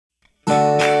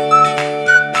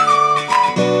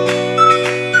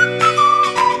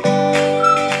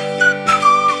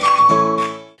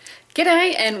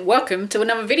G'day and welcome to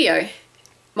another video.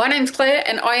 My name's Claire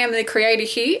and I am the creator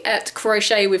here at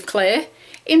Crochet with Claire.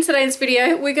 In today's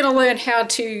video we're going to learn how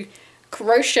to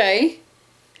crochet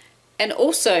and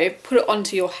also put it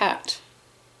onto your hat.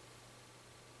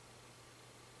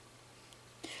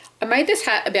 I made this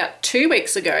hat about 2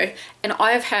 weeks ago and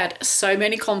I have had so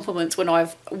many compliments when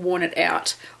I've worn it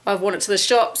out. I've worn it to the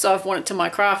shops, I've worn it to my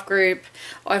craft group,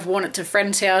 I've worn it to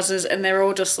friends' houses, and they're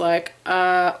all just like,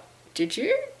 did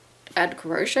you add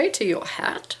crochet to your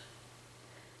hat?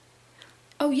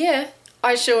 Oh yeah,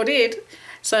 I sure did.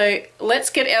 So let's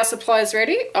get our supplies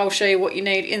ready. I'll show you what you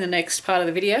need in the next part of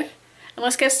the video. And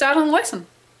let's get started on the lesson.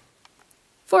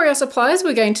 For our supplies,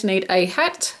 we're going to need a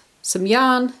hat, some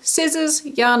yarn, scissors,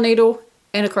 yarn needle,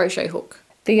 and a crochet hook.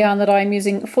 The yarn that I'm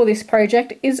using for this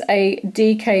project is a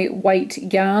DK weight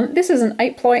yarn. This is an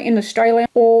 8-ply in Australia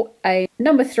or a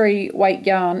number 3 weight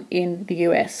yarn in the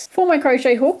US. For my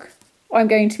crochet hook, I'm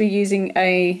going to be using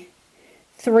a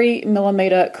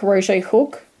 3mm crochet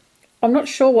hook. I'm not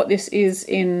sure what this is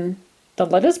in the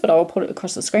letters, but I'll put it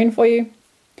across the screen for you.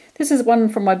 This is one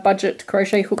from my budget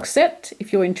crochet hook set.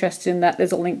 If you're interested in that,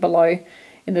 there's a link below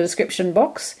in the description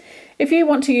box. If you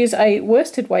want to use a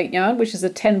worsted weight yarn, which is a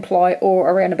 10-ply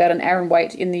or around about an Aran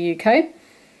weight in the UK,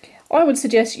 I would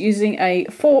suggest using a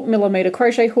 4mm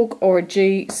crochet hook or a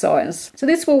G size. So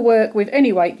this will work with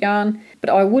any weight yarn, but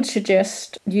I would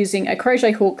suggest using a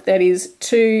crochet hook that is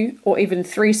 2 or even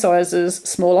 3 sizes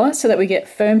smaller so that we get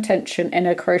firm tension and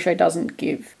our crochet doesn't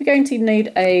give. We're going to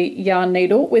need a yarn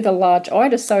needle with a large eye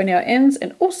to sew in our ends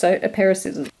and also a pair of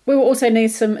scissors. We will also need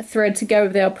some thread to go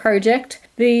with our project.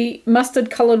 The mustard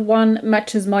coloured one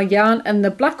matches my yarn and the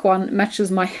black one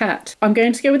matches my hat. I'm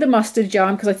going to go with the mustard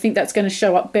yarn because I think that's going to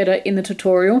show up better in the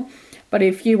tutorial. But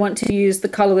if you want to use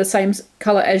the same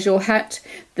colour as your hat,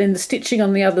 then the stitching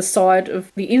on the other side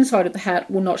of the inside of the hat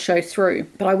will not show through.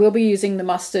 But I will be using the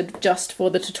mustard just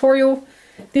for the tutorial.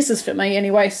 This is for me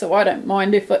anyway, so I don't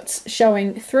mind if it's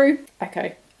showing through.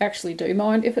 Okay, I actually do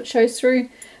mind if it shows through.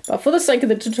 But for the sake of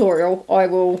the tutorial, I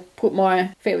will put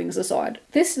my feelings aside.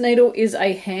 This needle is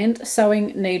a hand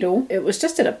sewing needle. It was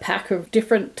just in a pack of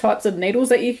different types of needles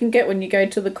that you can get when you go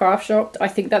to the craft shop. I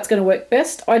think that's going to work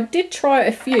best. I did try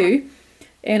a few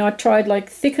and I tried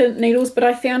like thicker needles, but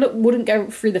I found it wouldn't go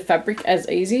through the fabric as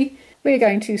easy. We're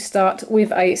going to start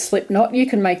with a slip knot. You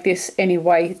can make this any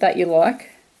way that you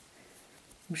like.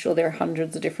 I'm sure there are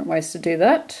hundreds of different ways to do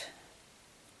that.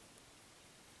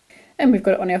 And we've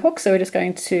got it on our hook, so we're just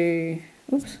going to,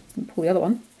 oops, pull the other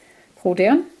one, pull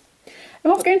down.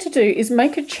 And what we're going to do is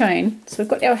make a chain. So we've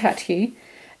got our hat here, and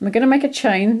we're going to make a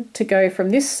chain to go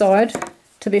from this side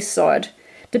to this side.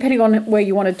 Depending on where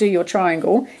you want to do your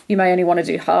triangle, you may only want to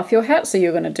do half your hat, so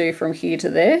you're going to do from here to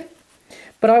there.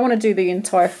 But I want to do the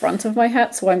entire front of my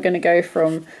hat, so I'm going to go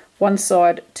from one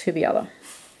side to the other.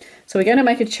 So we're going to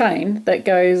make a chain that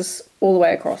goes all the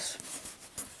way across.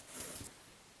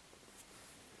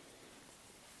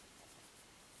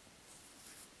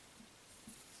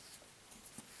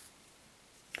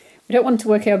 We don't want to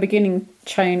work our beginning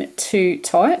chain too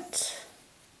tight.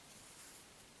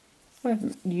 I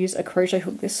haven't used a crochet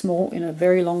hook this small in a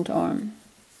very long time.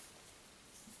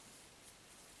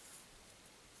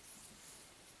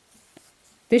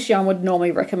 This yarn would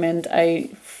normally recommend a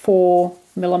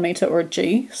 4mm or a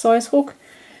G size hook,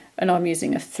 and I'm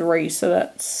using a 3, so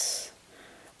that's,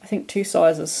 I think, 2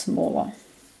 sizes smaller.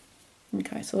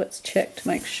 Okay, so let's check to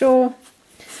make sure.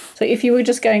 So if you were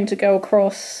just going to go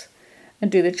across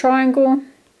and do the triangle,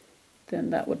 then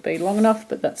that would be long enough,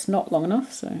 but that's not long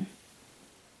enough, so I'm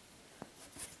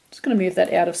just going to move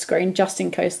that out of screen just in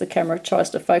case the camera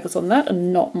tries to focus on that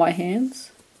and not my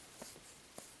hands.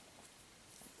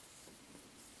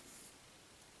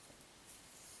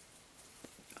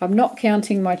 I'm not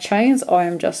counting my chains, I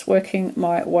am just working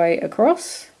my way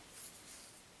across.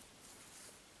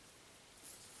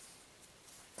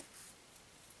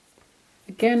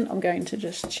 Again, I'm going to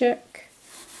just check.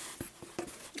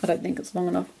 I don't think it's long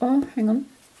enough. Oh, hang on.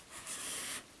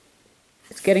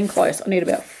 It's getting close. I need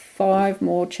about 5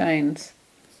 more chains.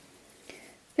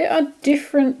 There are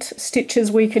different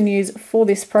stitches we can use for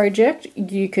this project.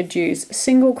 You could use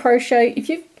single crochet.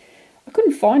 I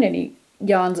couldn't find any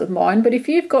yarns of mine, but if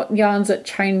you've got yarns that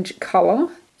change colour,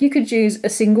 you could use a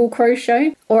single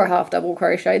crochet or a half double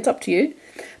crochet. It's up to you.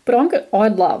 But I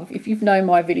love, if you've known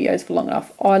my videos for long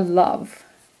enough, I love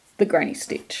the granny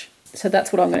stitch. So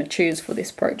that's what I'm going to choose for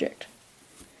this project.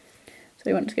 So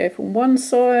you want to go from one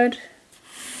side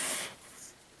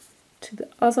to the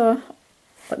other,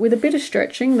 but with a bit of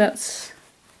stretching. That's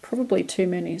probably too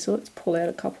many, so let's pull out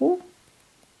a couple.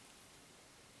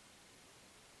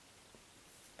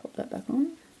 Pop that back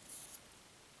on.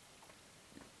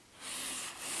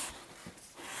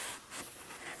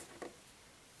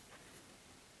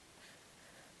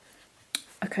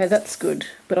 Okay, that's good,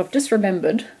 but I've just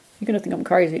remembered, you're going to think I'm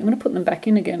crazy, I'm going to put them back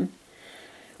in again.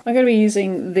 I'm going to be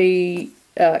using the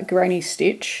granny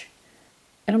stitch,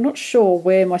 and I'm not sure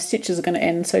where my stitches are going to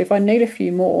end, so if I need a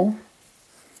few more,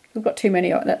 if I've got too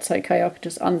many, that's okay, I could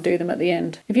just undo them at the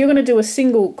end. If you're going to do a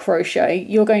single crochet,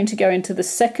 you're going to go into the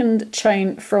second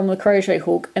chain from the crochet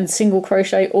hook and single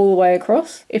crochet all the way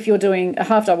across. If you're doing a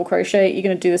half double crochet, you're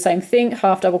going to do the same thing,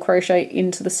 half double crochet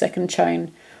into the second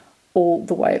chain all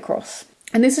the way across.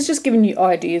 And this is just giving you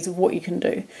ideas of what you can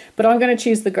do. But I'm going to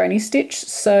choose the granny stitch.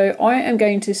 So I am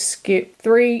going to skip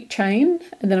 3 chain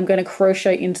and then I'm going to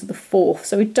crochet into the 4th.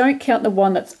 So we don't count the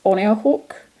one that's on our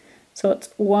hook. So it's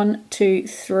 1, 2,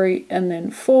 3 and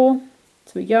then 4.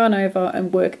 So we yarn over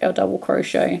and work our double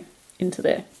crochet into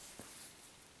there.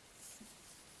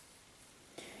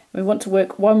 We want to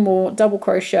work one more double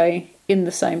crochet in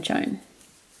the same chain.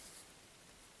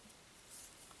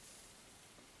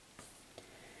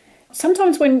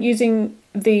 Sometimes when using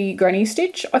the granny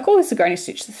stitch, I call this the granny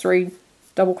stitch, the 3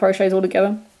 double crochets all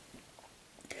together.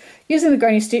 Using the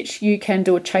granny stitch, you can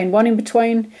do a chain 1 in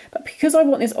between, but because I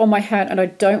want this on my hat and I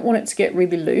don't want it to get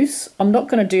really loose, I'm not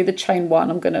going to do the chain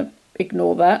 1, I'm going to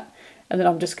ignore that, and then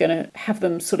I'm just going to have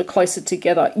them sort of closer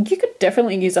together. You could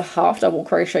definitely use a half double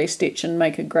crochet stitch and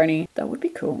make a granny. That would be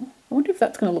cool. I wonder if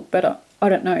that's going to look better. I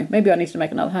don't know, maybe I need to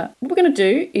make another hat. What we're going to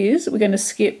do is we're going to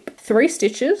skip 3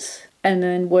 stitches and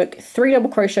then work 3 double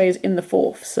crochets in the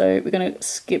 4th. So we're going to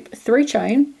skip 3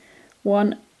 chain,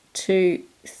 1, 2,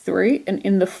 3, and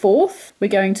in the 4th we're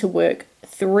going to work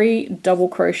 3 double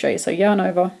crochets. So yarn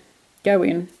over, go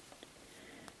in,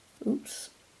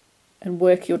 oops, and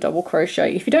work your double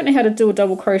crochet. If you don't know how to do a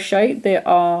double crochet, there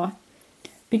are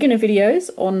beginner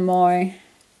videos on my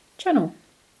channel,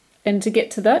 and to get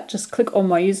to that, just click on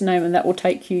my username and that will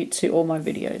take you to all my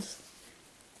videos.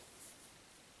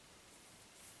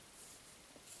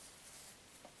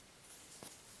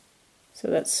 So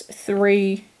that's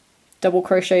 3 double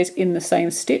crochets in the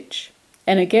same stitch.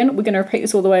 And again, we're going to repeat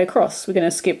this all the way across. We're going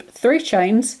to skip 3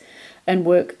 chains and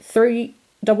work 3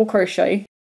 double crochet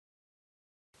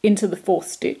into the 4th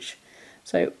stitch.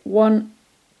 So 1,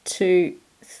 2,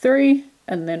 3,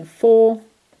 and then 4.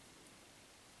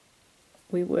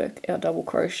 We work our double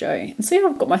crochet. And see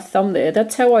how I've got my thumb there?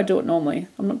 That's how I do it normally.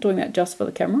 I'm not doing that just for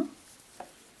the camera.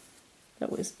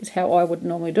 That is how I would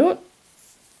normally do it.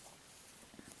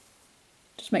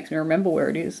 Just makes me remember where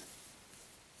it is.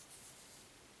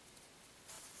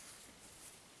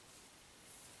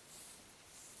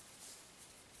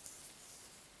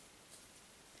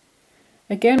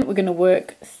 Again, we're going to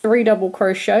work 3 double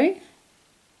crochet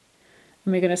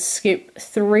and we're going to skip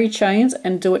 3 chains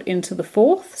and do it into the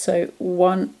 4th. So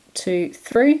 1, 2,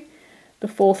 3. The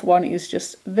 4th one is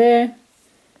just there. And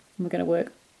we're going to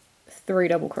work 3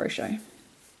 double crochet.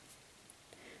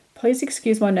 Please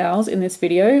excuse my nails in this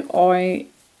video. I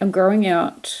am growing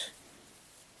out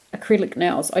acrylic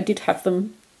nails. I did have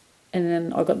them and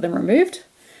then I got them removed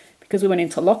because we went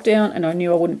into lockdown and I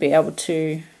knew I wouldn't be able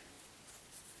to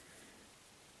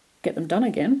get them done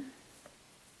again.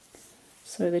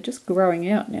 So they're just growing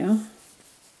out now.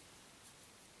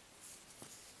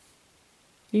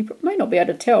 You may not be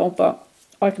able to tell, but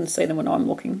I can see them when I'm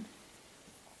looking.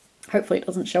 Hopefully it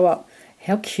doesn't show up.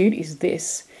 How cute is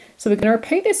this? So we're going to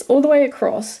repeat this all the way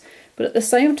across, but at the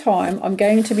same time I'm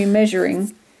going to be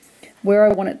measuring where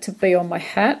I want it to be on my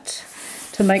hat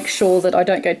to make sure that I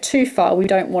don't go too far. We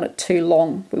don't want it too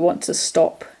long. We want to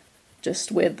stop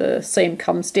just where the seam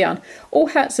comes down. All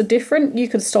hats are different. You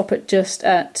could stop it just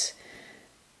at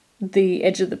the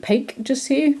edge of the peak just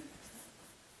here.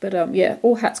 But yeah,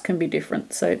 all hats can be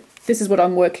different. So this is what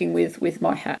I'm working with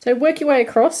my hat. So work your way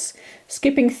across,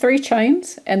 skipping 3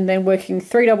 chains and then working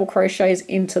 3 double crochets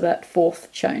into that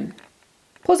 4th chain.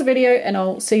 Pause the video and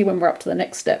I'll see you when we're up to the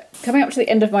next step. Coming up to the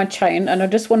end of my chain, and I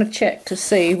just want to check to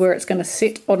see where it's going to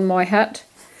sit on my hat.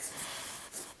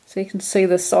 So you can see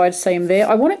the side seam there.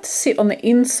 I want it to sit on the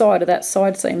inside of that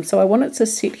side seam. So I want it to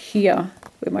sit here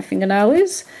where my fingernail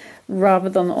is rather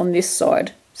than on this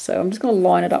side. So I'm just going to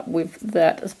line it up with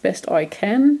that as best I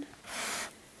can.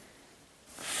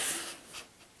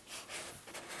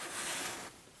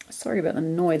 Sorry about the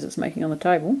noise it's making on the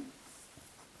table.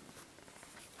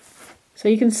 So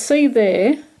you can see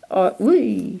there, hold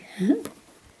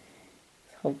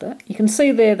that. You can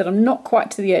see there that I'm not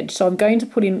quite to the edge, so I'm going to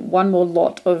put in one more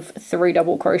lot of 3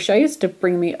 double crochets to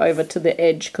bring me over to the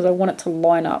edge because I want it to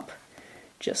line up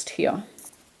just here.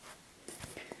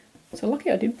 So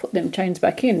lucky I did put them chains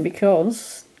back in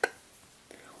because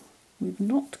we've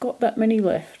not got that many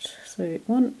left. So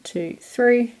 1, 2,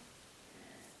 3,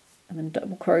 and then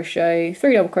double crochet,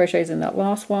 3 double crochets in that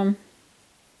last one.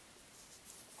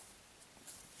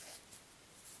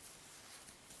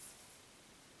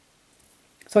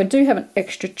 So I do have an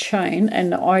extra chain,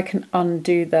 and I can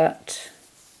undo that,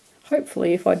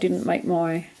 hopefully, if I didn't make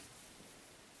my,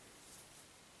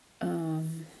 what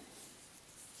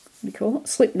do you call it?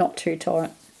 Slip knot too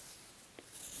tight.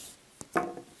 So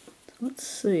let's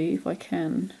see if I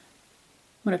can.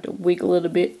 Might have to wiggle it a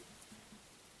bit.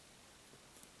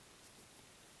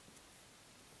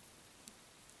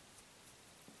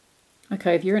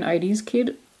 Okay, if you're an 80s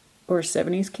kid or a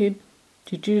 70s kid,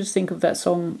 did you just think of that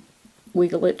song,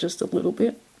 Wiggle It, just a little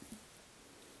bit?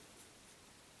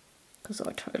 Because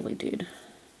I totally did.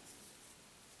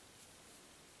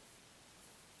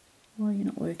 Why are you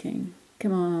not working?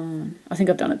 Come on. I think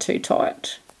I've done it too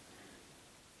tight.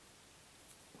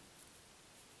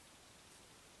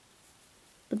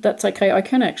 But that's okay, I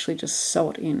can actually just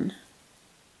sew it in.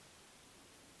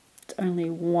 It's only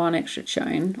one extra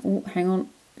chain. Oh, hang on.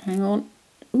 Hang on.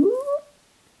 Ooh.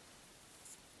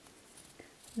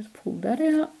 Just pull that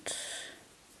out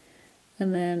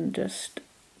and then just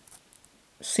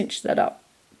cinch that up.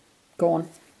 Gone.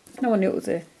 No one knew it was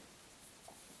there.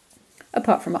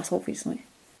 Apart from us, obviously.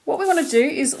 What we want to do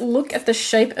is look at the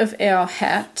shape of our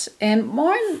hat, and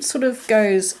mine sort of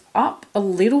goes up a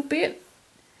little bit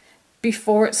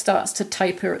before it starts to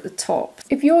taper at the top.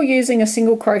 If you're using a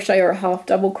single crochet or a half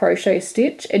double crochet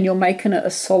stitch and you're making it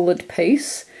a solid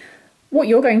piece, what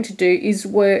you're going to do is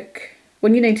work,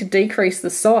 when you need to decrease the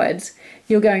sides,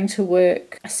 you're going to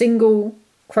work a single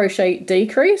crochet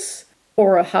decrease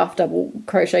or a half double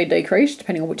crochet decrease,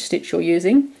 depending on which stitch you're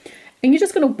using. And you're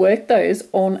just going to work those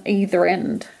on either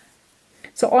end.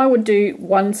 So I would do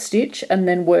one stitch and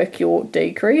then work your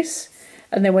decrease.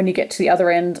 And then when you get to the other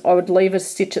end, I would leave a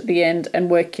stitch at the end and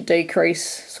work your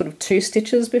decrease sort of 2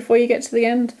 stitches before you get to the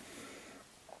end.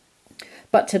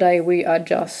 But today we are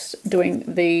just doing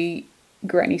the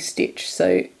granny stitch.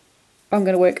 So I'm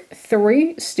going to work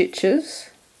 3 stitches.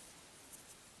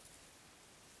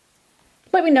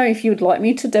 Let me know if you would like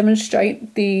me to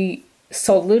demonstrate the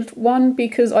solid one,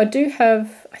 because I do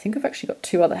have, I think I've actually got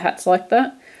 2 other hats like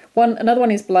that. Another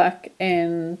one is black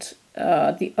and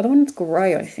the other one's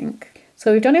grey, I think.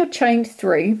 So we've done our chain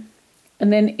 3,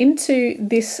 and then into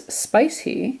this space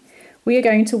here we are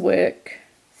going to work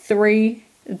 3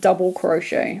 double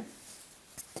crochet.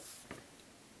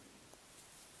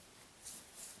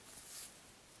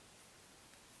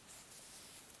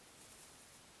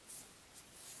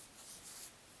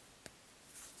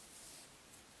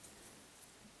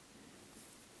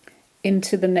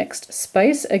 Into the next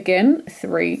space, again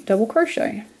 3 double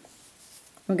crochet.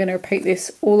 We're going to repeat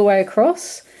this all the way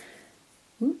across.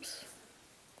 Oops,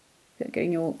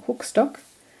 getting your hook stuck.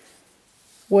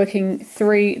 Working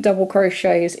 3 double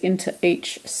crochets into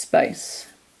each space.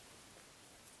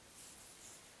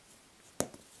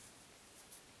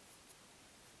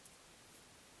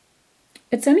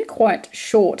 It's only quite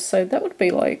short, so that would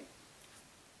be like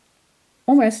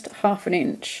almost ½ an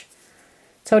inch.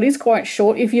 So it is quite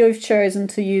short. If you've chosen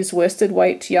to use worsted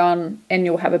weight yarn and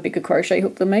you'll have a bigger crochet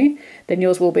hook than me, then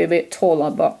yours will be a bit taller,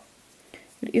 but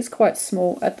it is quite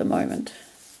small at the moment.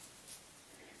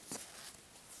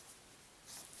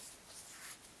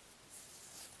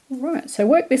 Alright, so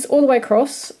work this all the way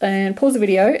across and pause the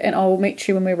video, and I will meet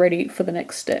you when we're ready for the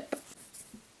next step.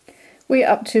 We're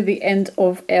up to the end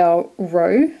of our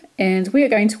row, and we are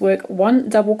going to work 1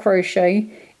 double crochet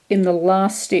in the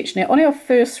last stitch. Now on our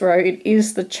first row, it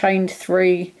is the chained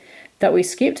 3 that we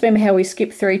skipped. Remember how we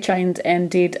skipped 3 chains and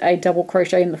did a double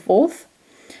crochet in the 4th?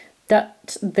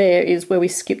 That there is where we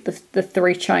skipped the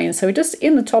 3 chains. So we're just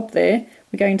in the top there,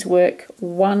 we're going to work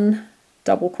 1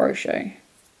 double crochet.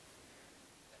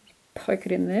 Poke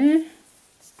it in there.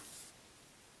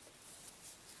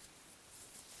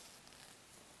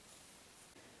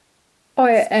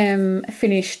 I am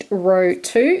finished row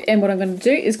 2, and what I'm going to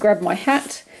do is grab my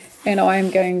hat, and I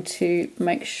am going to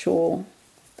make sure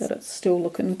that it's still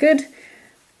looking good.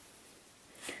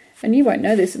 And you won't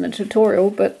know this in the tutorial,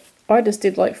 but I just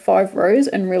did like 5 rows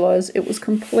and realised it was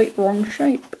complete wrong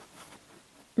shape.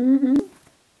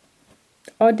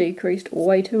 I decreased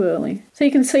way too early. So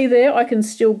you can see there, I can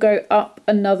still go up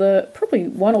another probably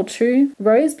 1 or 2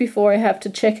 rows before I have to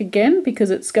check again,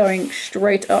 because it's going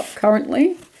straight up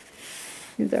currently.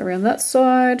 Move that around that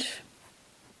side.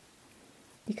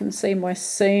 You can see my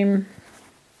seam.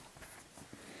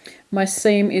 My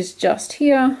seam is just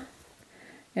here,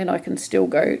 and I can still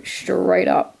go straight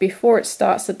up before it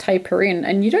starts to taper in.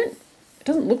 And it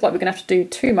doesn't look like we're going to have to do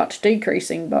too much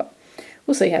decreasing, but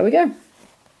we'll see how we go.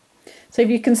 So if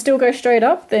you can still go straight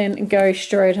up, then go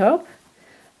straight up.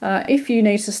 If you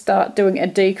need to start doing a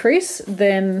decrease,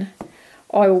 then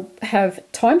I will have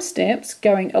timestamps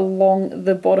going along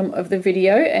the bottom of the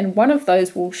video, and one of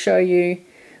those will show you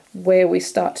where we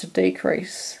start to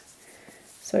decrease.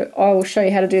 So I will show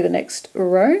you how to do the next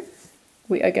row.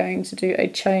 We are going to do a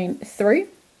chain 3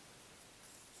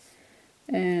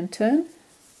 and turn.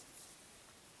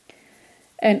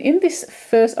 And in this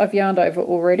first, I've yarned over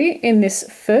already, in this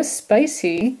first space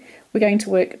here, we're going to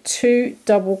work 2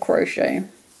 double crochet.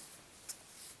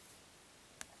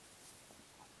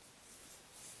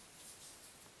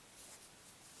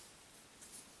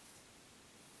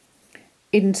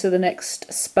 Into the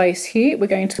next space here, we're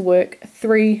going to work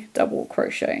 3 double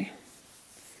crochet.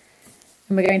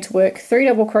 And we're going to work 3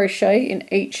 double crochet in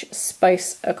each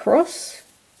space across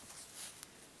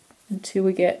until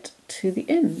we get to the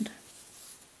end.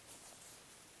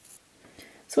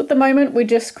 So at the moment we're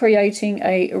just creating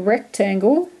a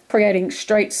rectangle, creating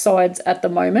straight sides at the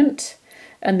moment,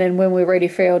 and then when we're ready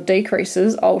for our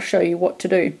decreases I'll show you what to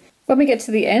do. When we get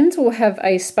to the end we'll have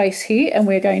a space here and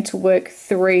we're going to work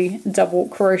 3 double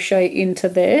crochet into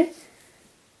there.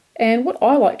 And what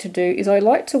I like to do is I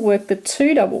like to work the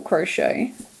 2 double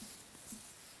crochet,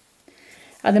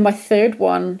 and then my third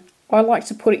one I like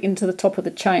to put it into the top of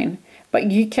the chain, but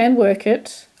you can work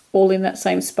it all in that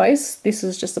same space. This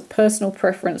is just a personal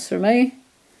preference for me.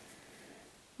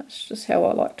 That's just how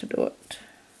I like to do it.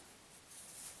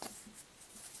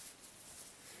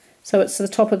 So it's the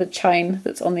top of the chain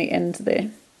that's on the end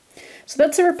there. So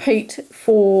that's a repeat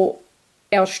for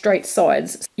our straight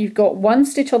sides. You've got 1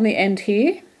 stitch on the end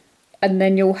here, and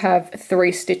then you'll have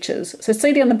 3 stitches. So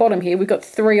see down the bottom here, we've got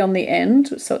 3 on the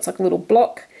end, so it's like a little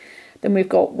block. Then we've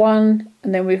got 1,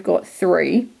 and then we've got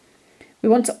 3. We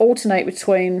want to alternate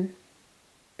between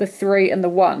the 3 and the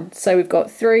 1. So we've got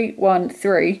 3, 1,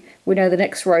 3. We know the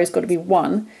next row's got to be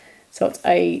 1. So it's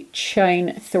a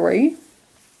chain 3.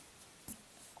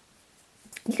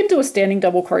 You can do a standing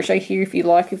double crochet here if you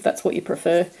like, if that's what you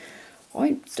prefer.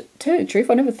 To tell you the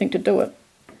truth, I never think to do it.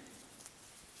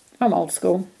 I'm old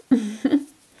school.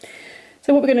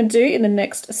 So what we're going to do in the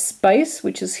next space,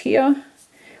 which is here,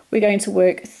 we're going to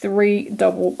work 3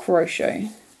 double crochet.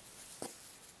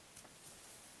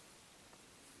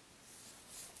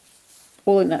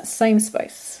 All in that same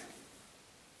space.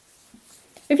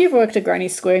 If you've worked a granny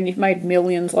square and you've made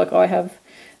millions like I have,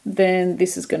 then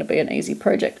this is going to be an easy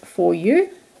project for you.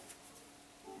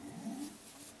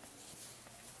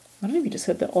 I don't know if you just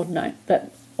heard that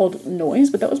odd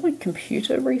noise, but that was my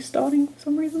computer restarting for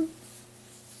some reason.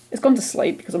 It's gone to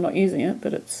sleep because I'm not using it,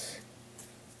 but it's,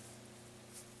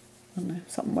 I don't know,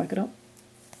 something woke it up.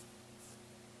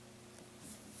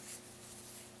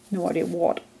 No idea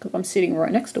what, because I'm sitting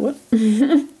right next to it.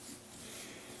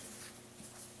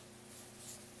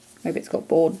 Maybe it's got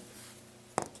bored.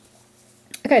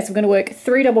 Okay, so I'm going to work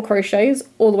 3 double crochets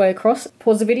all the way across.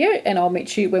 Pause the video and I'll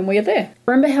meet you when we are there.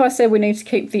 Remember how I said we need to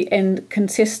keep the end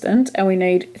consistent and we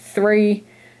need 3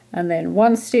 and then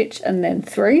 1 stitch and then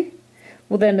 3?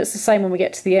 Well, then it's the same when we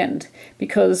get to the end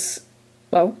because,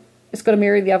 well, it's got to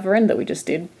mirror the other end that we just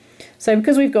did. So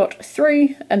because we've got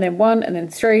 3 and then 1 and then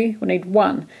 3, we need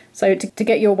 1. So to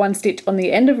get your 1 stitch on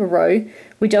the end of a row,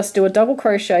 we just do a double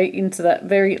crochet into that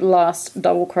very last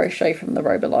double crochet from the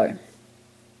row below.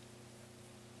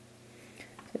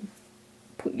 So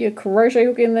put your crochet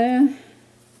hook in there.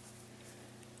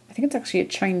 I think it's actually a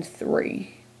chain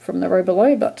 3 from the row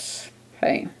below, but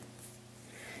hey,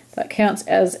 that counts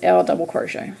as our double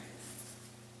crochet.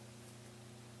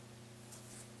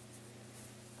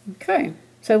 Okay.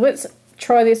 So let's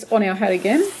try this on our hat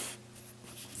again.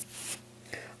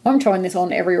 I'm trying this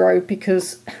on every row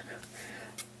because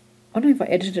I don't know if I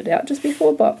edited it out just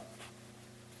before, but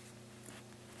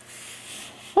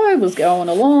I was going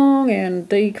along and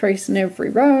decreasing every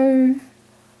row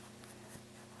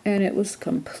and it was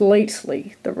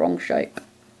completely the wrong shape.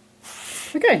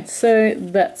 Okay, so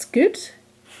that's good.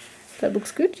 That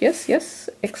looks good. Yes, yes,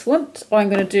 excellent. I'm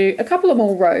going to do a couple of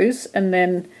more rows and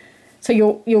then so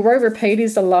your row repeat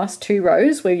is the last 2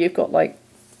 rows where you've got like,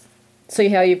 see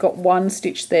how you've got 1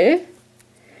 stitch there?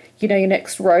 You know your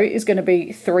next row is going to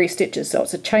be 3 stitches. So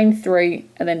it's a chain 3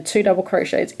 and then 2 double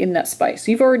crochets in that space.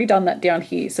 So you've already done that down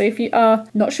here. So if you are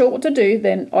not sure what to do,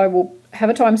 then I will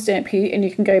have a timestamp here and you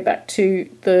can go back to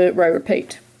the row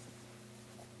repeat.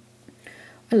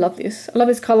 I love this. I love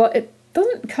this colour. It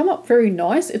doesn't come up very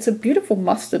nice. It's a beautiful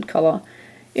mustard colour.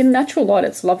 In natural light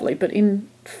it's lovely, but in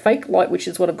fake light, which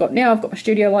is what I've got now, I've got my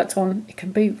studio lights on, it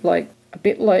can be like a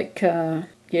bit like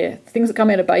yeah, things that come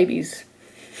out of babies.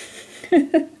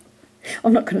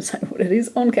 I'm not going to say what it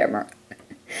is on camera.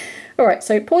 Alright,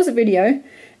 so pause the video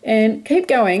and keep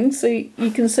going so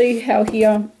you can see how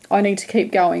here I need to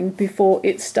keep going before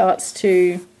it starts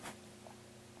to,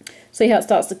 see how it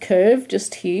starts to curve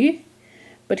just here,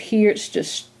 but here it's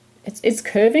just it's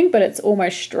curving, but it's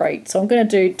almost straight. So I'm going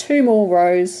to do 2 more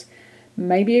rows,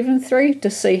 maybe even 3, to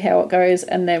see how it goes,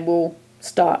 and then we'll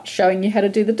start showing you how to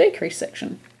do the decrease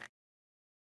section.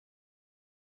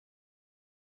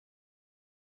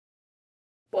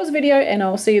 Pause the video and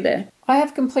I'll see you there. I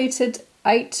have completed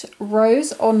 8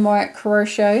 rows on my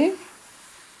crochet.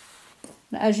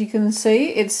 As you can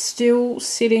see, it's still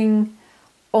sitting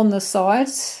on the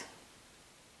sides,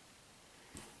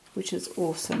 which is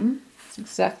awesome. It's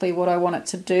exactly what I want it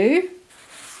to do.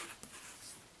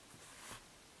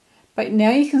 But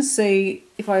now you can see,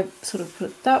 if I sort of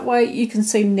put it that way, you can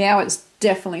see now it's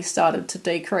definitely started to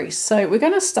decrease. So we're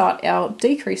going to start our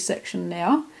decrease section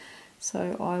now.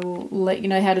 So I will let you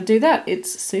know how to do that.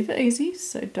 It's super easy,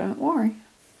 so don't worry.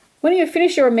 When you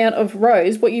finish your amount of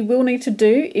rows, what you will need to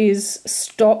do is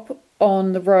stop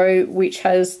on the row which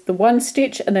has the 1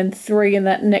 stitch and then 3 in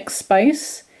that next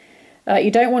space.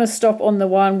 You don't want to stop on the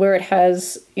one where it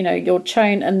has, you know, your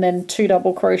chain and then 2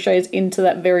 double crochets into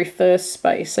that very first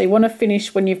space. So you want to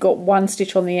finish when you've got 1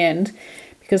 stitch on the end,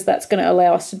 because that's going to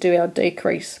allow us to do our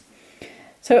decrease.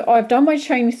 So I've done my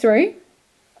chain 3.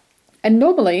 And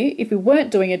normally, if we weren't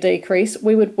doing a decrease,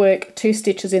 we would work 2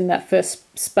 stitches in that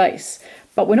first space.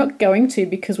 But we're not going to,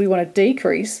 because we want to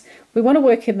decrease. We want to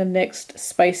work in the next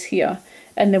space here.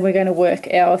 And then we're going to work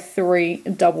our 3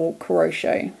 double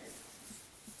crochet.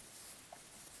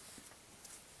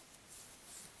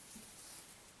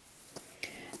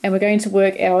 And we're going to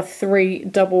work our 3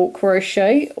 double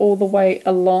crochet all the way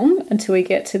along until we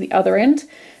get to the other end.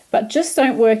 But just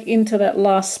don't work into that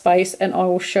last space, and I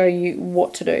will show you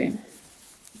what to do.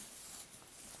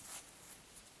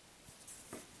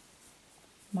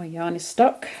 My yarn is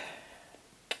stuck.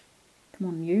 Come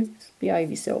on, you, behave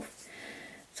yourself.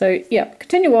 So yeah,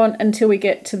 continue on until we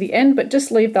get to the end, but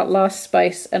just leave that last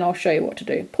space and I'll show you what to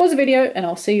do. Pause the video and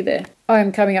I'll see you there. I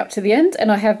am coming up to the end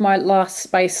and I have my last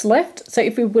space left. So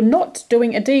if we were not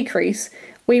doing a decrease,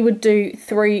 we would do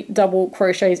 3 double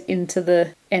crochets into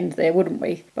the end there, wouldn't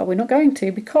we? But we're not going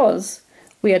to, because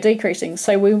we are decreasing.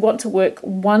 So we want to work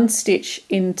 1 stitch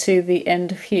into the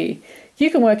end of here. You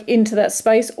can work into that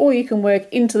space, or you can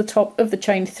work into the top of the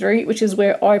chain 3, which is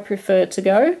where I prefer to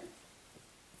go.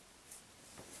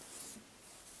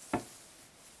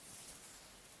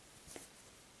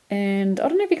 And I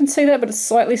don't know if you can see that, but it's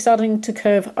slightly starting to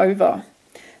curve over.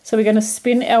 So we're going to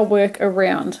spin our work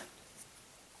around.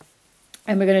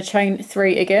 And we're going to chain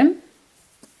 3 again.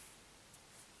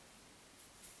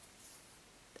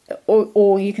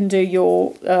 Or you can do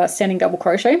your standing double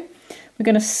crochet. We're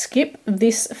going to skip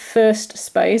this first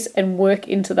space and work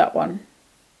into that one.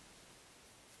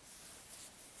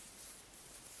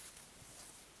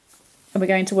 And we're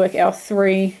going to work our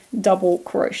 3 double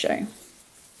crochet.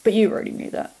 But you already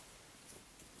knew that.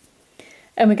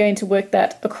 And we're going to work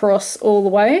that across all the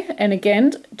way. And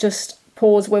again, just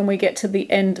pause when we get to the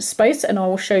end space and I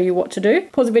will show you what to do.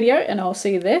 Pause the video and I'll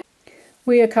see you there.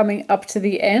 We are coming up to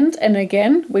the end, and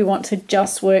again we want to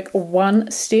just work 1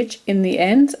 stitch in the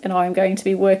end, and I'm going to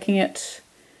be working it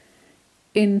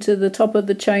into the top of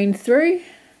the chain 3.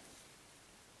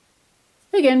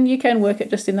 Again, you can work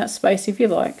it just in that space if you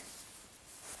like.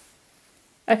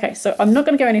 Okay, so I'm not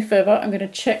going to go any further. I'm going to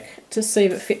check to see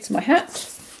if it fits my hat.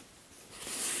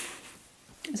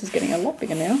 This is getting a lot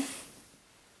bigger now.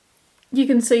 You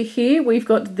can see here we've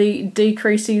got the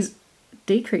decreases.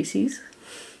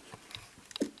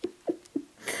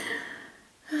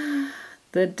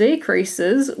 The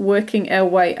decreases working our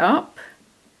way up,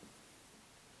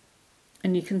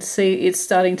 and you can see it's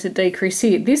starting to decrease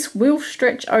here. This will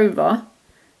stretch over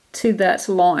to that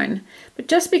line, but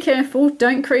just be careful,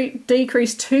 don't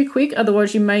decrease too quick,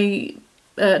 otherwise you may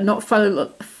not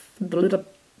follow the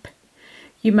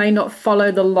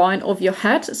line of your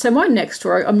hat. So my next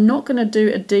row, I'm not going to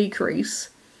do a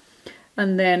decrease,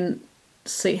 and then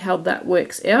see how that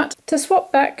works out. To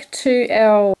swap back to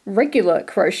our regular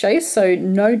crochet, so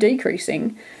no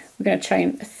decreasing, we're going to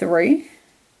chain 3.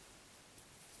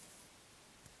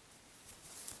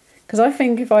 Because I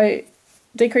think if I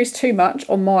decrease too much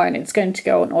on mine, it's going to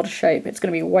go an odd shape. It's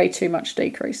going to be way too much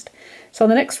decreased. So on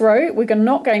the next row, we're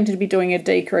not going to be doing a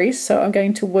decrease, so I'm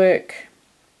going to work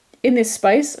in this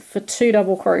space for 2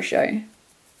 double crochet.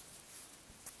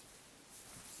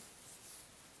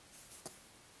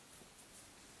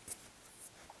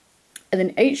 And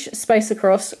then each space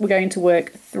across, we're going to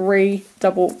work 3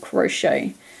 double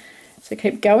crochet. So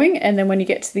keep going, and then when you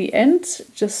get to the end,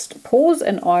 just pause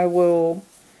and I will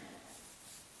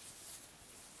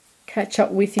catch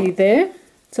up with you there.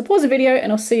 So pause the video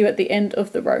and I'll see you at the end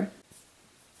of the row.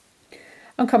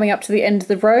 I'm coming up to the end of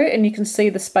the row, and you can see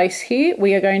the space here.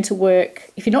 We are going to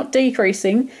work, if you're not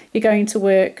decreasing, you're going to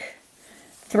work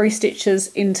 3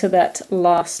 stitches into that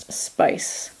last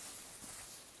space.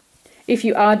 If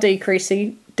you are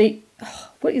decreasing,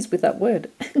 what is with that word?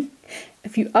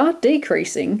 If you are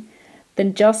decreasing,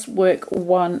 then just work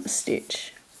 1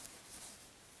 stitch.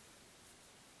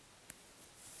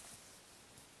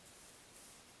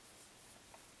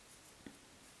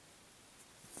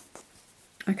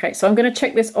 Okay, so I'm going to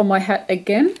check this on my hat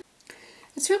again.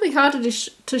 It's really hard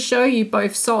to show you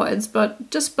both sides, but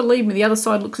just believe me, the other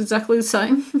side looks exactly the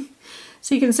same.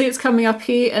 So you can see it's coming up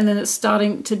here and then it's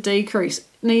starting to decrease.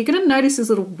 Now you're going to notice this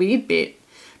little weird bit,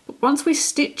 but once we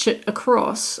stitch it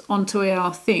across onto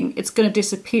our thing, it's going to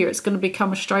disappear. It's going to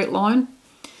become a straight line.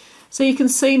 So you can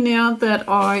see now that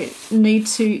I need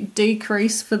to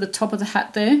decrease for the top of the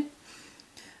hat there.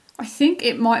 I think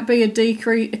it might be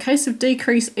a case of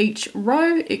decrease each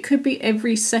row. It could be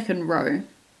every second row.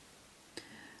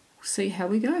 We'll see how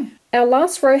we go. Our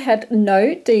last row had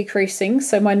no decreasing,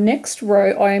 so my next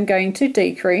row I am going to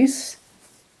decrease.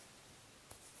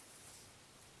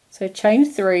 So chain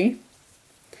 3,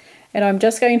 and I'm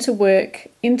just going to work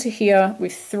into here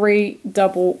with 3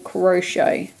 double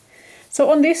crochet.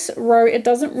 So on this row it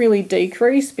doesn't really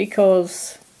decrease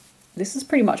because this is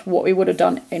pretty much what we would have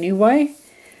done anyway.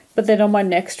 But then on my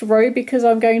next row, because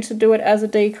I'm going to do it as a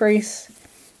decrease,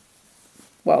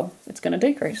 well, it's going to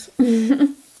decrease.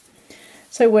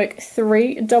 So work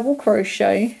 3 double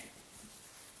crochet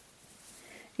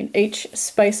in each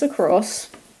space across.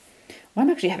 I'm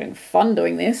actually having fun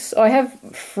doing this. I have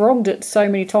frogged it so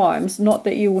many times, not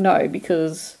that you will know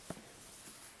because,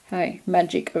 hey,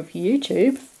 magic of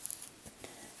YouTube.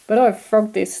 But I've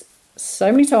frogged this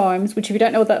so many times, which if you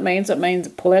don't know what that means, it means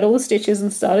pull out all the stitches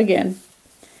and start again.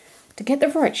 To get the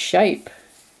right shape.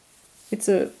 It's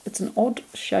an odd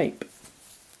shape.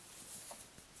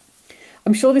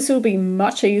 I'm sure this will be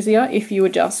much easier if you were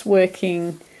just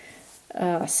working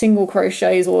single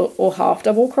crochets or half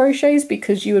double crochets,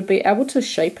 because you would be able to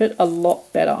shape it a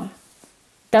lot better.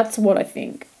 That's what I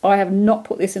think. I have not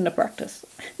put this into practice.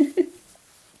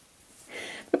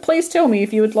 But please tell me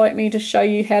if you would like me to show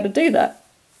you how to do that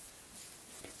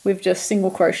with just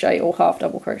single crochet or half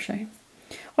double crochet.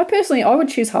 I would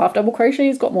choose half double crochet.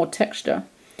 It's got more texture.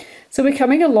 So we're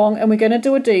coming along and we're going to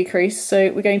do a decrease.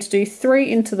 So we're going to do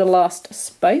 3 into the last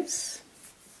space.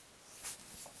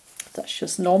 That's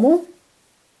just normal.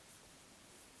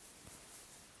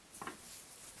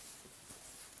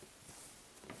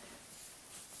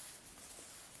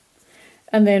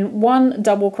 And then 1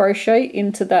 double crochet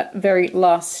into that very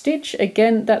last stitch.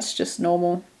 Again, that's just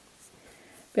normal.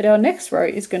 But our next row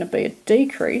is going to be a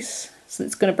decrease. So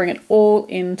it's going to bring it all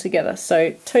in together.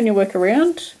 So turn your work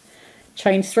around.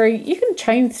 Chain 3, you can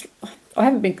chain, I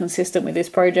haven't been consistent with this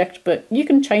project, but you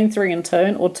can chain 3 and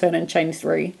turn, or turn and chain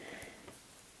 3.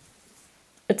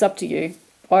 It's up to you.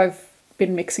 I've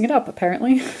been mixing it up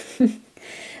apparently.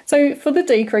 So for the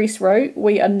decrease row,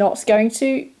 we are not going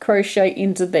to crochet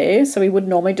into there, so we would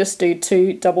normally just do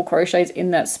 2 double crochets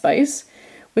in that space.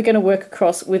 We're going to work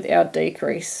across with our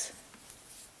decrease.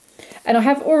 And I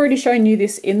have already shown you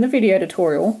this in the video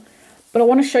tutorial, but I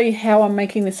want to show you how I'm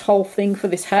making this whole thing for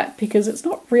this hat, because it's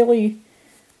not really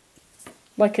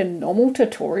like a normal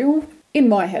tutorial. In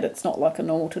my head, it's not like a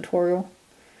normal tutorial.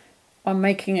 I'm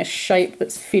making a shape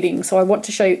that's fitting, so I want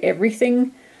to show you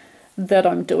everything that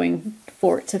I'm doing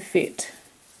for it to fit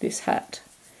this hat.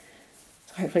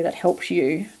 So hopefully that helps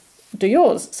you do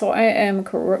yours. So I am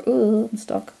I'm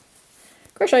stuck.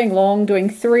 Crocheting long, doing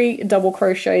 3 double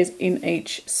crochets in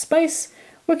each space.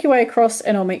 Work your way across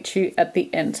and I'll meet you at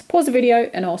the end. Pause the video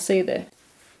and I'll see you there.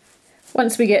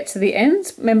 Once we get to the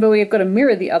end, remember we've got to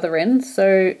mirror the other end.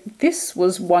 So this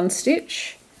was 1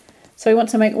 stitch. So we want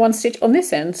to make 1 stitch on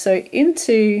this end. So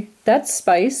into that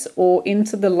space or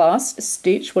into the last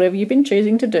stitch, whatever you've been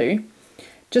choosing to do,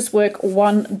 just work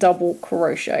 1 double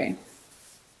crochet.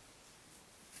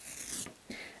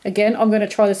 Again, I'm going to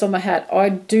try this on my hat. I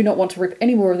do not want to rip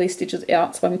any more of these stitches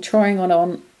out, so I'm trying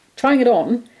it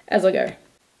on as I go.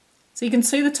 So you can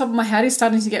see the top of my hat is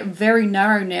starting to get very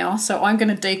narrow now, so I'm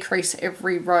going to decrease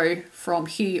every row from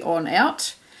here on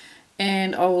out.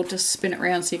 And I will just spin it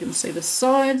around so you can see the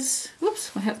sides.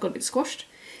 Whoops, my hat's got a bit squashed.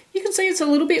 You can see it's a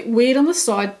little bit weird on the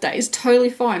side. That is totally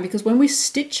fine, because when we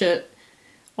stitch it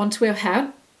onto our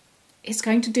hat, it's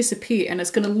going to disappear and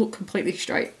it's going to look completely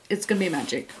straight. It's going to be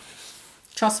magic.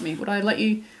 Trust me, would I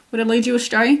lead you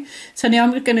astray? So now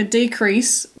I'm going to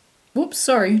decrease, whoops,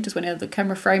 sorry, just went out of the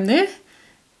camera frame there.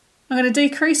 I'm going to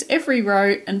decrease every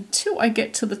row until I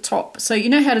get to the top. So you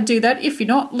know how to do that. If you're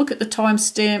not, look at the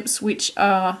timestamps, which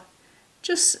are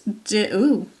just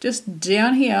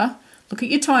down here, look at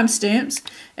your timestamps,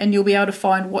 and you'll be able to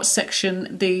find what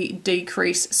section the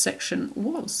decrease section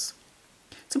was.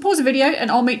 So pause the video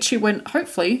and I'll meet you when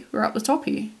hopefully we're up the top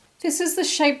here. This is the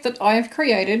shape that I've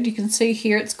created. You can see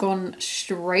here it's gone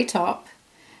straight up,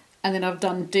 and then I've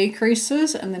done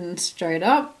decreases and then straight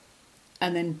up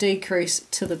and then decrease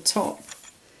to the top.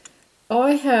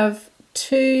 I have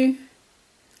 2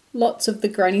 lots of the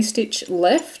granny stitch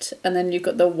left, and then you've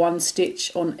got the 1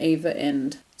 stitch on either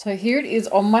end. So here it is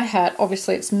on my hat.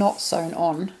 Obviously it's not sewn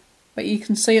on, but you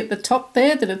can see at the top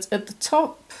there that it's at the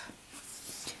top.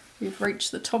 We've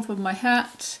reached the top of my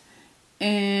hat,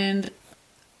 and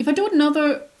if I do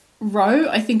another row,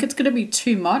 I think it's going to be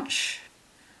too much.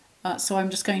 So I'm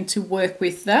just going to work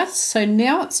with that. So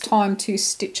now it's time to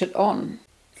stitch it on.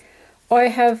 I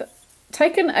have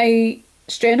taken a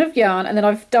strand of yarn and then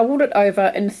I've doubled it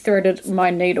over and threaded my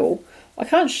needle. I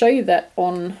can't show you that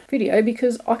on video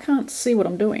because I can't see what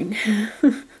I'm doing.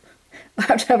 I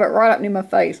have to have it right up near my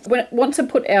face. Once I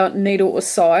put our needle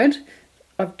aside,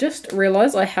 I've just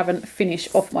realised I haven't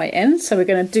finished off my ends, so we're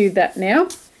going to do that now.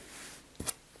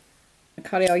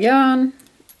 Cut our yarn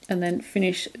and then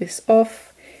finish this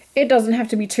off. It doesn't have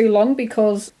to be too long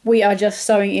because we are just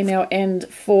sewing in our end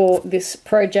for this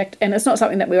project, and it's not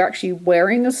something that we're actually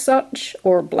wearing as such,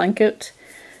 or a blanket,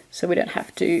 so we don't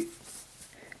have to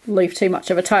leave too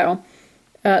much of a tail.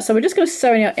 So we're just going to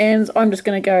sew in our ends. I'm just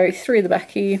going to go through the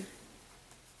back here.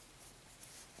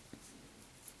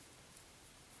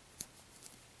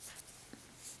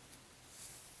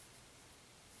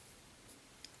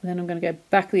 Then I'm going to go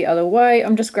back the other way.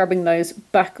 I'm just grabbing those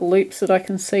back loops that I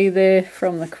can see there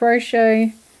from the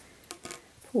crochet.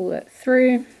 Pull that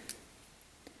through.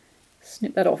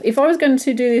 Snip that off. If I was going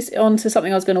to do this onto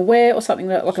something I was going to wear, or something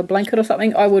like a blanket or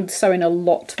something, I would sew in a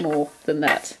lot more than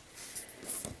that.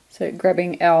 So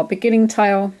grabbing our beginning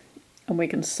tail, and we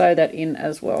can sew that in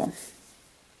as well.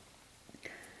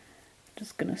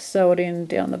 Just going to sew it in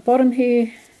down the bottom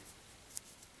here.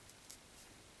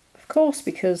 Course,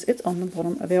 because it's on the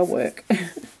bottom of our work. So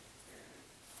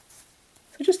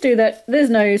just do that. There's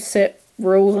no set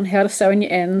rules on how to sew in your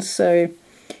ends, so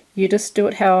you just do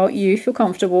it how you feel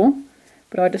comfortable,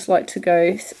 but I just like to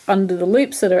go under the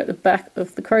loops that are at the back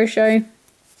of the crochet.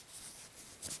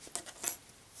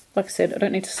 Like I said, I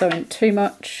don't need to sew in too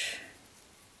much.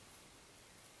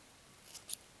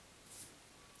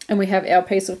 And we have our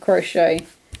piece of crochet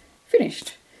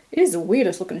finished. It is the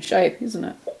weirdest looking shape, isn't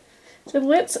it? So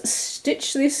let's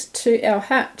stitch this to our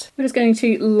hat. We're just going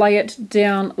to lay it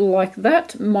down like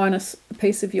that, minus a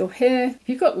piece of your hair. If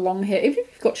you've got long hair, if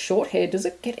you've got short hair, does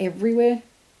it get everywhere?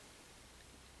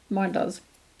 Mine does.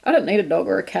 I don't need a dog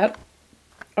or a cat.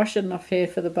 I should enough hair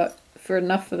for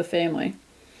enough for the family.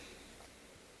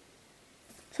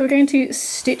 So we're going to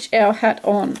stitch our hat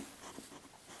on.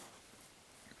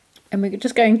 And we're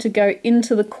just going to go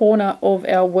into the corner of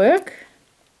our work.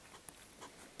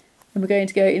 And we're going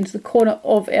to go into the corner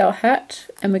of our hat,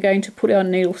 and we're going to put our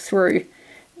needle through.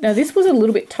 Now this was a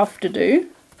little bit tough to do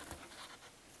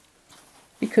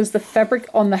because the fabric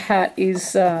on the hat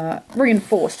is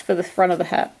reinforced for the front of the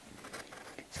hat.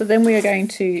 So then we are going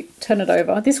to turn it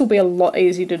over. This will be a lot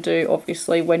easier to do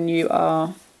obviously when you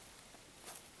are...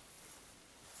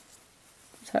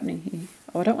 What's happening here?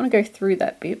 Oh, I don't want to go through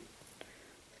that bit.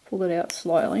 Pull it out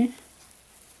slightly.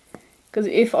 Because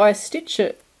if I stitch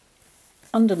it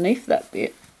underneath that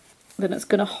bit, then it's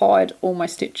going to hide all my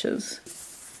stitches.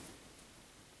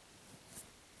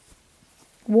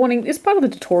 Warning, this part of the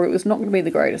tutorial is not going to be the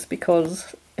greatest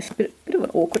because it's a bit of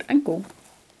an awkward ankle.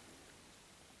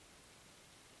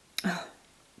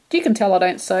 You can tell I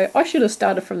don't sew. I should have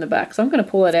started from the back, so I'm going to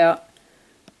pull it out.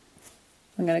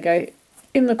 I'm going to go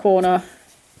in the corner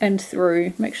and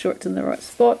through, make sure it's in the right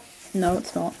spot. No,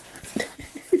 it's not.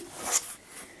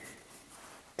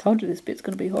 Told you this bit's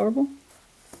going to be horrible.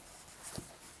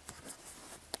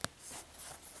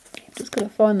 Just got to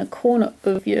find the corner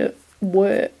of your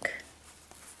work.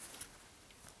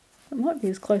 It might be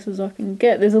as close as I can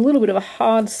get. There's a little bit of a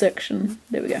hard section.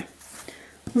 There we go.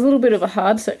 There's a little bit of a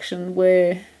hard section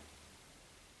where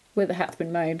the hat's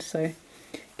been made. So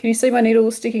can you see my needle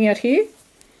sticking out here?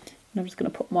 And I'm just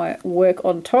going to put my work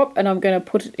on top, and I'm going to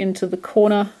put it into the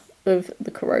corner of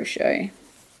the crochet.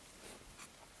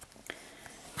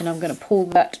 And I'm going to pull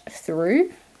that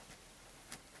through.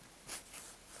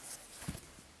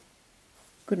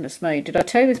 Goodness me, did I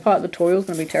tell you this part of the tutorial is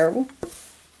going to be terrible?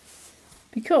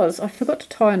 Because I forgot to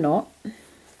tie a knot.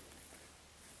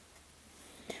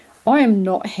 I am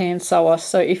not a hand sewer,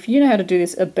 so if you know how to do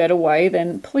this a better way,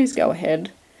 then please go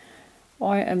ahead.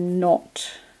 I am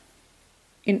not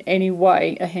in any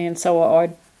way a hand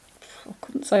sewer. I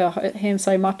couldn't say I hand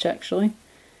sew much actually.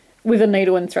 With a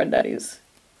needle and thread, that is.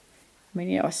 I mean,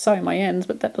 yeah, I sew my ends,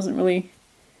 but that doesn't really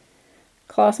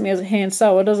class me as a hand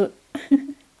sewer, does it?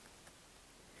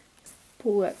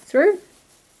 Pull that through.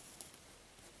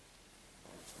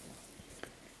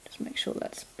 Just make sure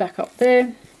that's back up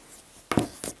there.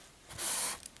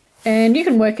 And you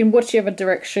can work in whichever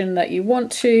direction that you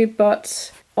want to,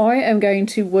 but I am going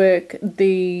to work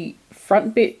the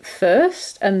front bit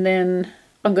first, and then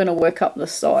I'm going to work up the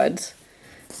sides.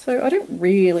 So I don't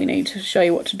really need to show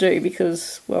you what to do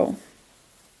because, well,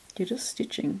 you're just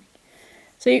stitching.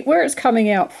 See where it's coming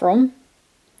out from,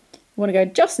 you want to go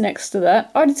just next to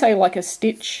that. I'd say like a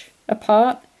stitch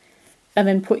apart, and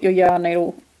then put your yarn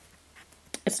needle,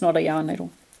 it's not a yarn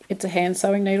needle, it's a hand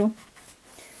sewing needle.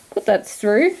 Put that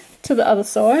through to the other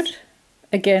side.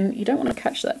 Again, you don't want to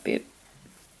catch that bit.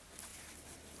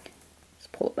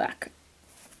 Just pull it back.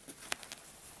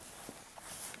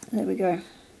 There we go.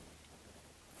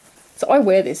 So I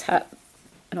wear this hat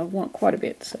and I want quite a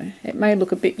bit, so it may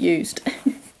look a bit used.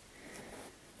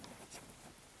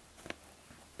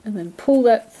 And then pull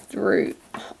that through.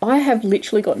 I have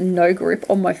literally got no grip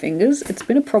on my fingers. It's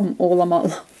been a problem all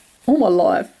my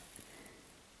life.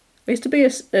 I used to be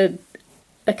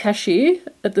a cashier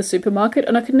at the supermarket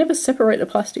and I could never separate the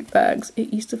plastic bags.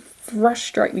 It used to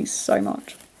frustrate me so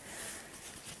much.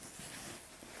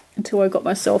 Until I got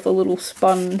myself a little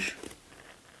sponge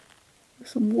with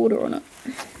some water on it.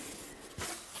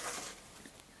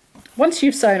 Once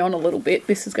you've sewn on a little bit,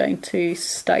 this is going to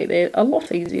stay there a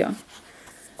lot easier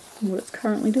than what it's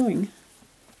currently doing.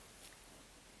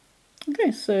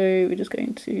 Okay, so we're just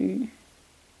going to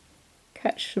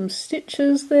catch some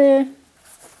stitches there.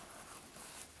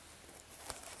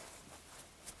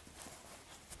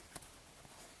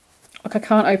 Like I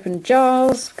can't open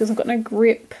jars because I've got no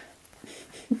grip.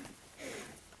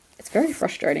 It's very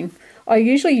frustrating. I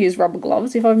usually use rubber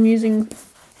gloves if I'm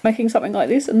making something like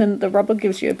this, and then the rubber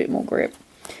gives you a bit more grip,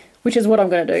 which is what I'm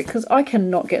going to do because I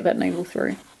cannot get that needle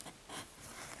through.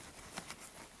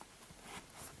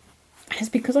 It's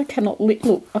because I cannot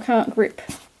look, I can't grip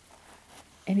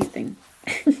anything.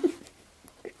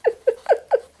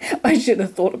 I should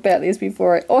have thought about this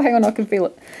before oh hang on, I can feel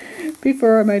it,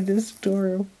 before I made this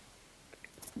tutorial.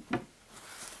 But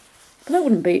that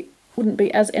wouldn't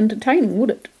be as entertaining,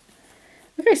 would it?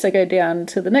 Okay, so go down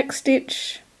to the next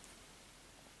stitch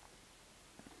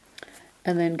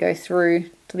and then go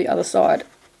through to the other side.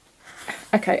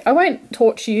 Okay, I won't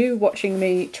torture you watching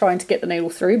me trying to get the needle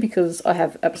through because I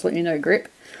have absolutely no grip.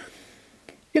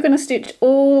 You're going to stitch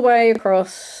all the way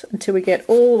across until we get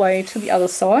all the way to the other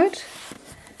side,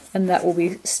 and that will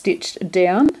be stitched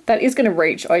down. That is going to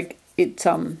reach.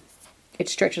 It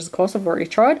stretches across. I've already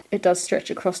tried. It does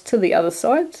stretch across to the other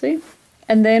side, see?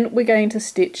 And then we're going to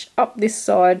stitch up this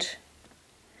side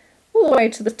all the way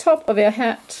to the top of our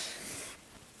hat.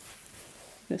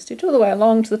 We're going to stitch all the way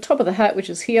along to the top of the hat, which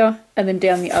is here, and then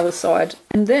down the other side.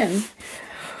 And then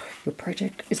your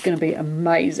project is going to be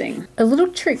amazing. A little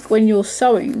trick when you're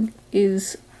sewing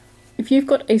is if you've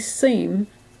got a seam,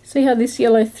 see how this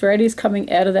yellow thread is coming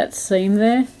out of that seam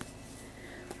there?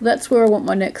 That's where I want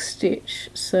my next stitch,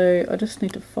 so I just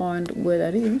need to find where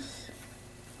that is.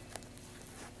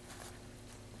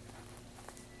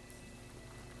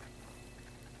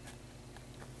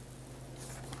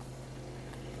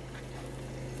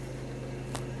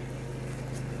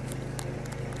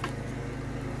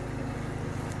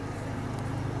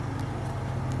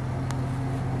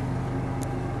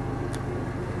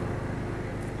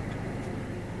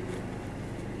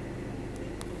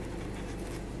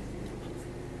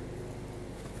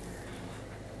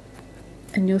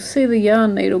 And you'll see the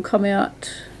yarn needle come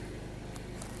out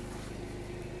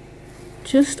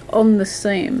just on the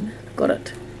seam. Got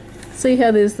it. See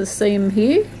how there's the seam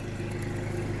here?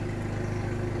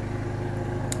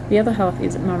 The other half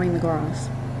is mowing the grass.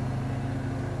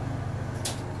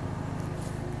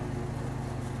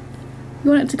 You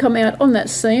want it to come out on that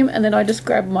seam, and then I just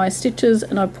grab my stitches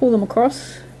and I pull them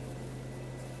across.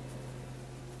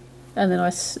 And then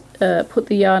I put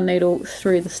the yarn needle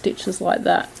through the stitches like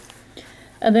that.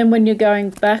 And then when you're going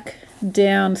back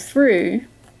down through,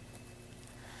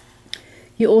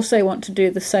 you also want to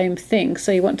do the same thing.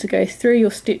 So you want to go through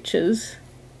your stitches,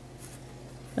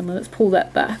 and let's pull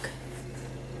that back.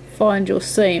 Find your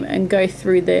seam and go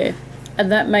through there.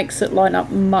 And that makes it line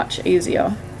up much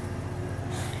easier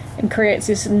and creates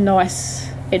this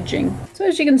nice edging. So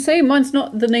as you can see, mine's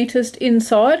not the neatest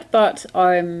inside, but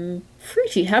I'm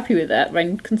pretty happy with that. I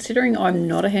mean, considering I'm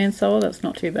not a hand sewer, that's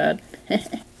not too bad.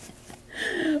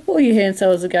 All you hand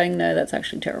sewers are going, no, that's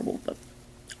actually terrible, but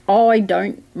I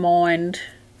don't mind.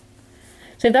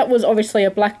 So if that was obviously a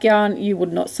black yarn, you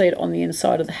would not see it on the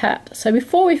inside of the hat. So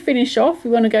before we finish off, we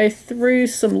want to go through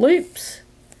some loops.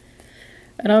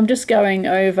 And I'm just going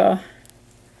over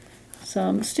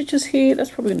some stitches here.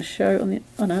 That's probably going to show on the...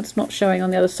 Oh no, it's not showing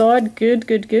on the other side. Good,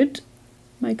 good, good.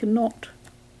 Make a knot.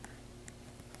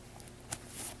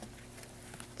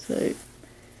 So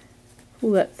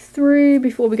pull that through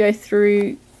before we go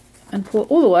through and pull it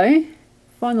all the way.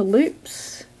 Find the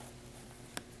loops.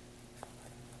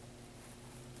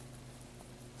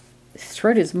 This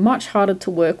thread is much harder to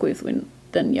work with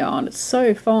than yarn. It's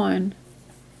so fine.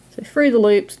 So through the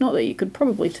loops, not that you could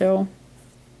probably tell.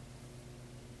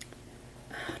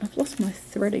 I've lost my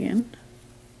thread again.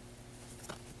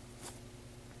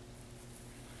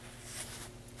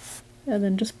 And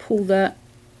then just pull that.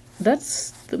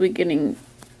 That's the beginning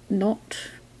knot.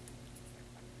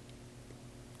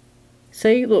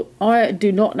 See, look, I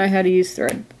do not know how to use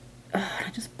thread.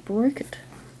 I just broke it.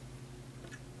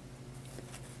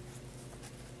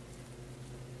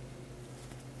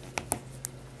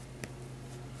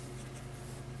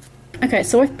 Okay,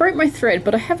 so I've broke my thread,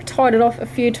 but I have tied it off a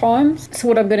few times. So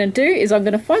what I'm going to do is I'm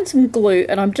going to find some glue,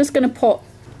 and I'm just going to put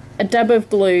a dab of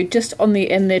glue just on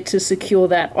the end there to secure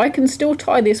that. I can still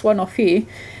tie this one off here,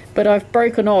 but I've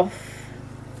broken off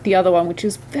the other one, which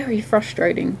is very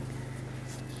frustrating.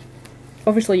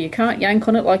 Obviously you can't yank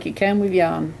on it like you can with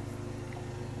yarn.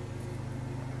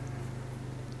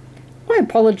 I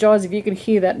apologise if you can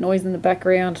hear that noise in the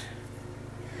background.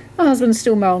 My husband's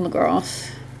still mowing the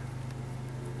grass.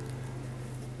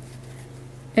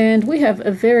 And we have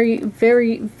a very,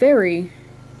 very, very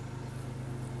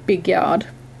big yard.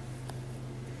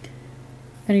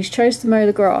 And he's chose to mow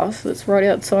the grass that's right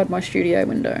outside my studio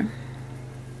window.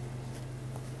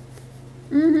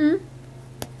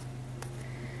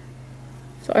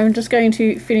 So I'm just going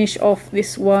to finish off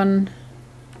this one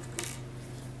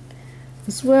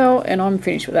as well, and I'm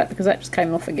finished with that because that just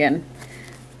came off again.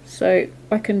 So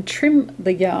I can trim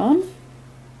the yarn.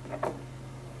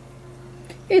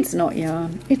 It's not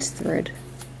yarn, it's thread.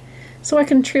 So I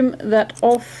can trim that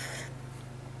off.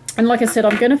 And like I said,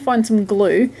 I'm going to find some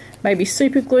glue, maybe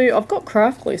super glue. I've got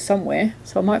craft glue somewhere,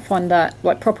 so I might find that,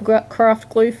 like proper craft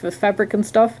glue for fabric and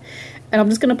stuff. And I'm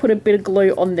just going to put a bit of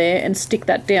glue on there and stick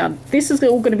that down. This is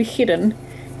all going to be hidden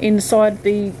inside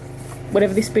the,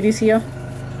 whatever this bit is here.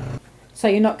 So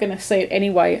you're not going to see it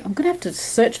anyway. I'm going to have to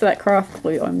search for that craft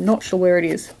glue. I'm not sure where it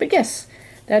is. But yes,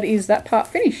 that is that part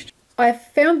finished. I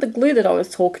found the glue that I was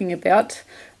talking about.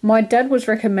 My dad was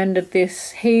recommended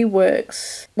this. He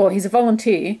works, well, he's a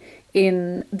volunteer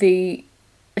in the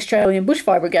Australian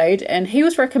Bushfire Brigade, and he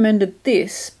was recommended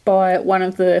this by one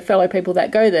of the fellow people that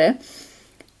go there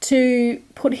to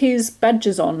put his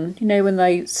badges on. You know, when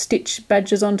they stitch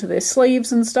badges onto their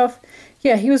sleeves and stuff.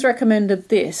 Yeah, he was recommended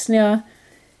this. Now,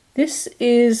 this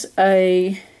is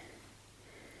a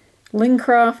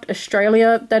Lincraft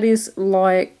Australia. That is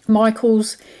like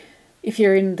Michael's if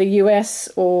you're in the US,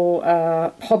 or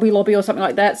Hobby Lobby or something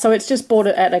like that. So it's just bought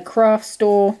it at a craft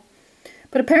store.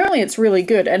 But apparently it's really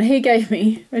good. And he gave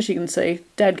me, as you can see,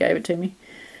 Dad gave it to me.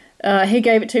 He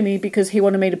gave it to me because he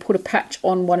wanted me to put a patch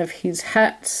on one of his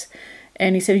hats.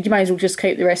 And he said, you may as well just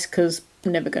keep the rest because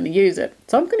I'm never going to use it.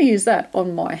 So I'm going to use that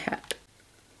on my hat.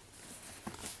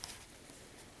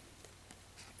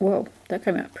 Whoa, that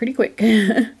came out pretty quick.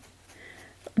 I'm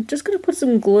just going to put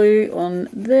some glue on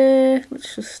there.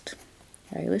 Let's just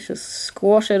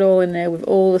squash it all in there with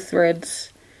all the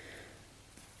threads.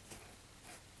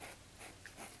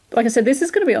 Like I said, this is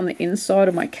going to be on the inside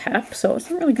of my cap, so it's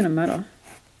not really going to matter.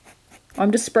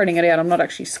 I'm just spreading it out. I'm not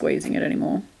actually squeezing it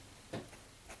anymore.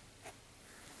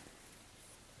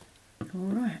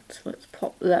 Alright, so let's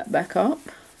pop that back up.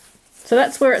 So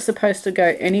that's where it's supposed to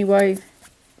go anyway.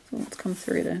 So let's come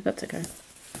through there. That's okay.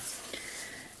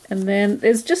 And then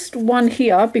there's just one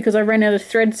here because I ran out of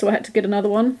thread, so I had to get another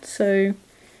one. So I'm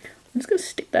just going to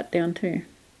stick that down too.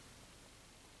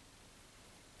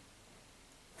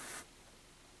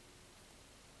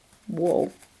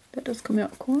 Whoa, that does come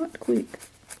out quite quick.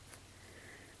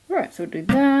 Alright, so we'll do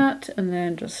that and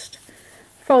then just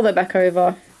fold that back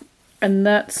over, and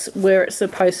that's where it's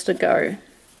supposed to go.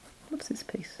 What's this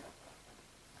piece?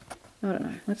 I don't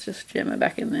know, let's just jam it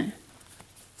back in there.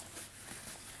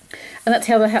 And that's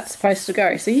how the hat's supposed to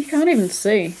go. So you can't even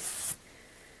see.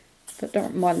 But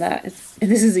don't mind that.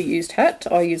 This is a used hat.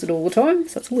 I use it all the time,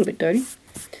 so it's a little bit dirty.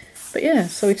 But yeah,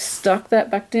 so we've stuck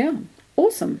that back down.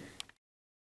 Awesome.